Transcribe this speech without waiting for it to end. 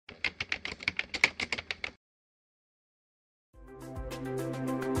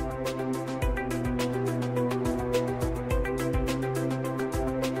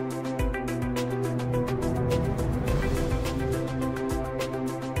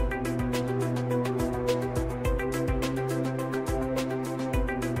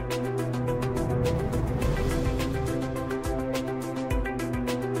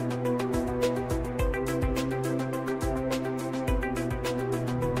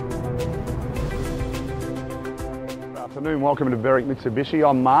Afternoon, welcome to Berwick Mitsubishi.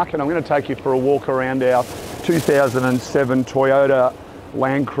 I'm Mark and I'm going to take you for a walk around our 2007 Toyota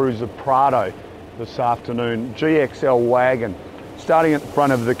Landcruiser Prado this afternoon. GXL wagon. Starting at the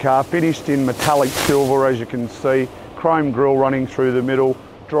front of the car, finished in metallic silver as you can see, chrome grille running through the middle,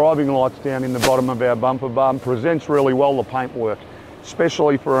 driving lights down in the bottom of our bumper bar, presents really well the paintwork,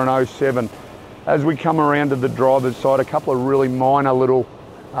 especially for an 07. As we come around to the driver's side, a couple of really minor little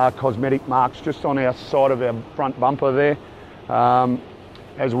cosmetic marks just on our side of our front bumper there.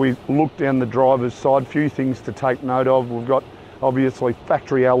 As we look down the driver's side, few things to take note of. We've got obviously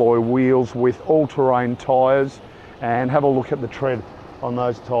factory alloy wheels with all-terrain tyres, and have a look at the tread on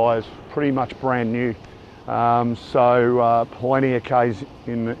those tyres, pretty much brand new. So plenty of Ks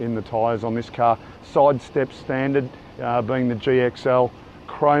in the tyres on this car. Side step standard, being the GXL,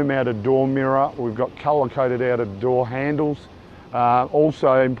 chrome outer door mirror. We've got colour-coded outer door handles.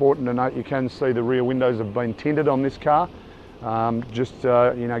 Also important to note, you can see the rear windows have been tinted on this car. Gives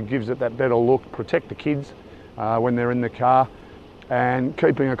it that better look, protect the kids when they're in the car, and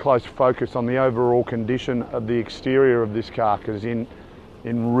keeping a close focus on the overall condition of the exterior of this car, because in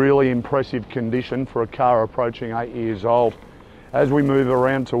really impressive condition for a car approaching 8 years old. As we move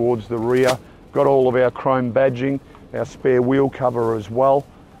around towards the rear, got all of our chrome badging, our spare wheel cover as well.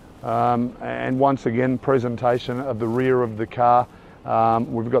 And once again, presentation of the rear of the car.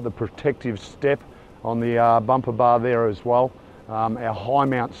 We've got the protective step on the bumper bar there as well. Our high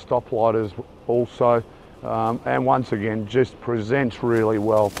mount stoplight is also, and once again, just presents really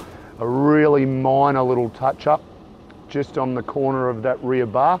well. A really minor little touch up just on the corner of that rear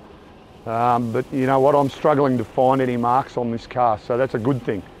bar. But you know what, I'm struggling to find any marks on this car, so that's a good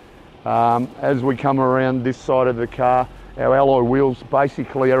thing. As we come around this side of the car, our alloy wheels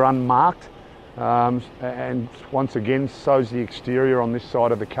basically are unmarked, and once again, so's the exterior on this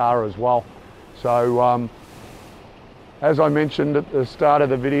side of the car as well. So as I mentioned at the start of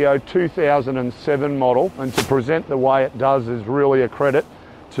the video, 2007 model, and to present the way it does is really a credit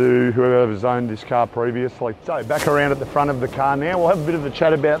to whoever's owned this car previously. So back around at the front of the car now, we'll have a bit of a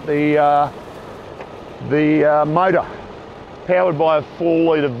chat about the motor. Powered by a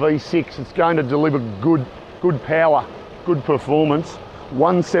 4-litre V6, it's going to deliver good power, good performance,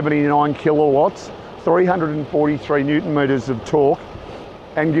 179 kilowatts, 343 newton meters of torque,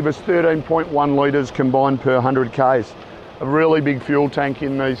 and give us 13.1 litres combined per 100 Ks. A really big fuel tank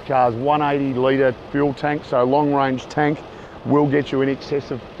in these cars, 180 litre fuel tank, so long range tank, will get you in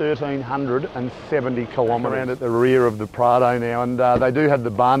excess of 1,370 kilometres. Around at the rear of the Prado now, and they do have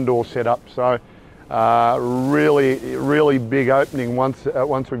the barn door set up, so really big opening once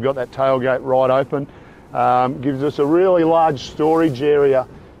we've got that tailgate right open. Gives us a really large storage area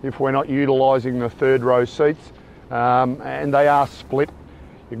if we're not utilising the third row seats, and they are split.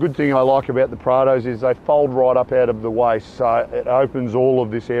 The good thing I like about the Prados is they fold right up out of the way, so it opens all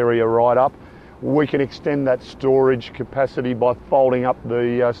of this area right up. We can extend that storage capacity by folding up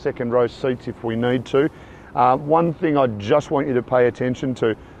the second row seats if we need to. One thing I just want you to pay attention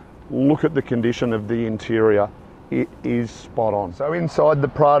to, look at the condition of the interior. It is spot on. So inside the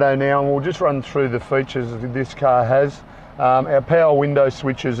Prado now, and we'll just run through the features that this car has. Our power window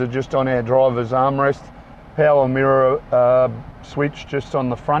switches are just on our driver's armrest. Power mirror switch just on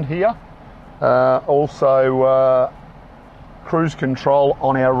the front here. Also cruise control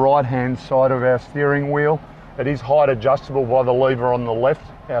on our right hand side of our steering wheel. It is height adjustable by the lever on the left,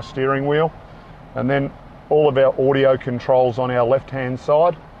 our steering wheel. And then all of our audio controls on our left hand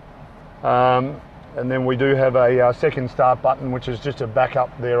side. And then we do have a second start button, which is just a backup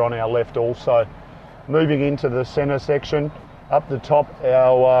there on our left also. Moving into the centre section, up the top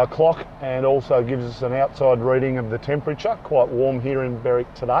our clock, and also gives us an outside reading of the temperature. Quite warm here in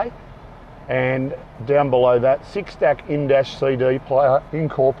Berwick today. And down below that, 6-stack in-dash CD player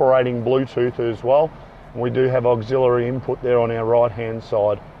incorporating Bluetooth as well. And we do have auxiliary input there on our right hand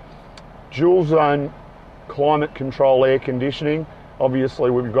side. Dual zone climate control air conditioning. Obviously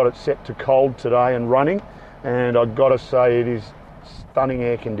we've got it set to cold today and running, and I've got to say it is stunning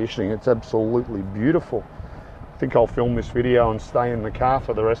air conditioning. It's absolutely beautiful. I think I'll film this video and stay in the car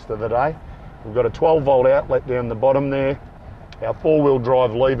for the rest of the day. We've got a 12-volt outlet down the bottom there, our 4-wheel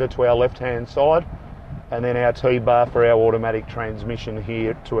drive lever to our left-hand side, and then our T-bar for our automatic transmission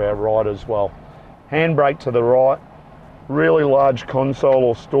here to our right as well. Handbrake to the right, really large console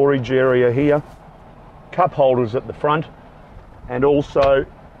or storage area here, cup holders at the front. And also,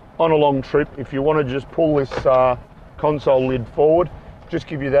 on a long trip, if you want to just pull this console lid forward, just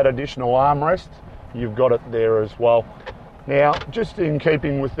give you that additional armrest, you've got it there as well. Now, just in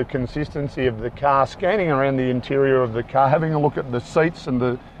keeping with the consistency of the car, scanning around the interior of the car, having a look at the seats and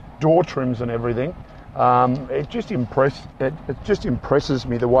the door trims and everything, It just impresses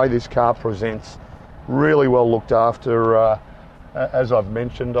me the way this car presents. Really well looked after, as I've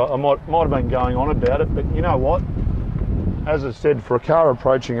mentioned. I might have been going on about it, but you know what? As I said, for a car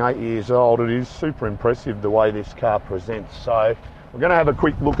approaching 8 years old, it is super impressive the way this car presents. So we're going to have a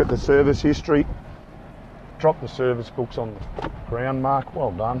quick look at the service history. Drop the service books on the ground, Mark.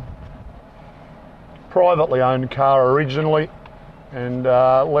 Well done. Privately owned car originally, and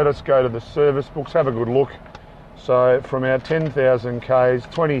let us go to the service books, have a good look. So from our 10,000 Ks,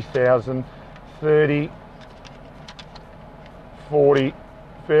 20,000, 30, 40,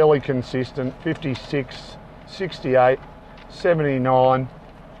 fairly consistent, 56, 68, 79.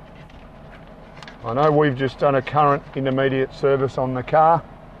 I know we've just done a current intermediate service on the car,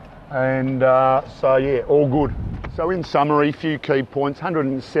 and so yeah, all good. So in summary, a few key points: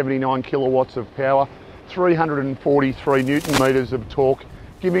 179 kilowatts of power, 343 newton meters of torque,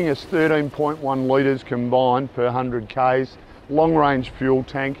 giving us 13.1 litres combined per 100 Ks, long range fuel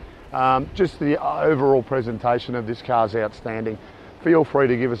tank. Just the overall presentation of this car is outstanding. Feel free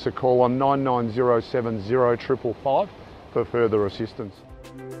to give us a call on 99070 555 for further assistance.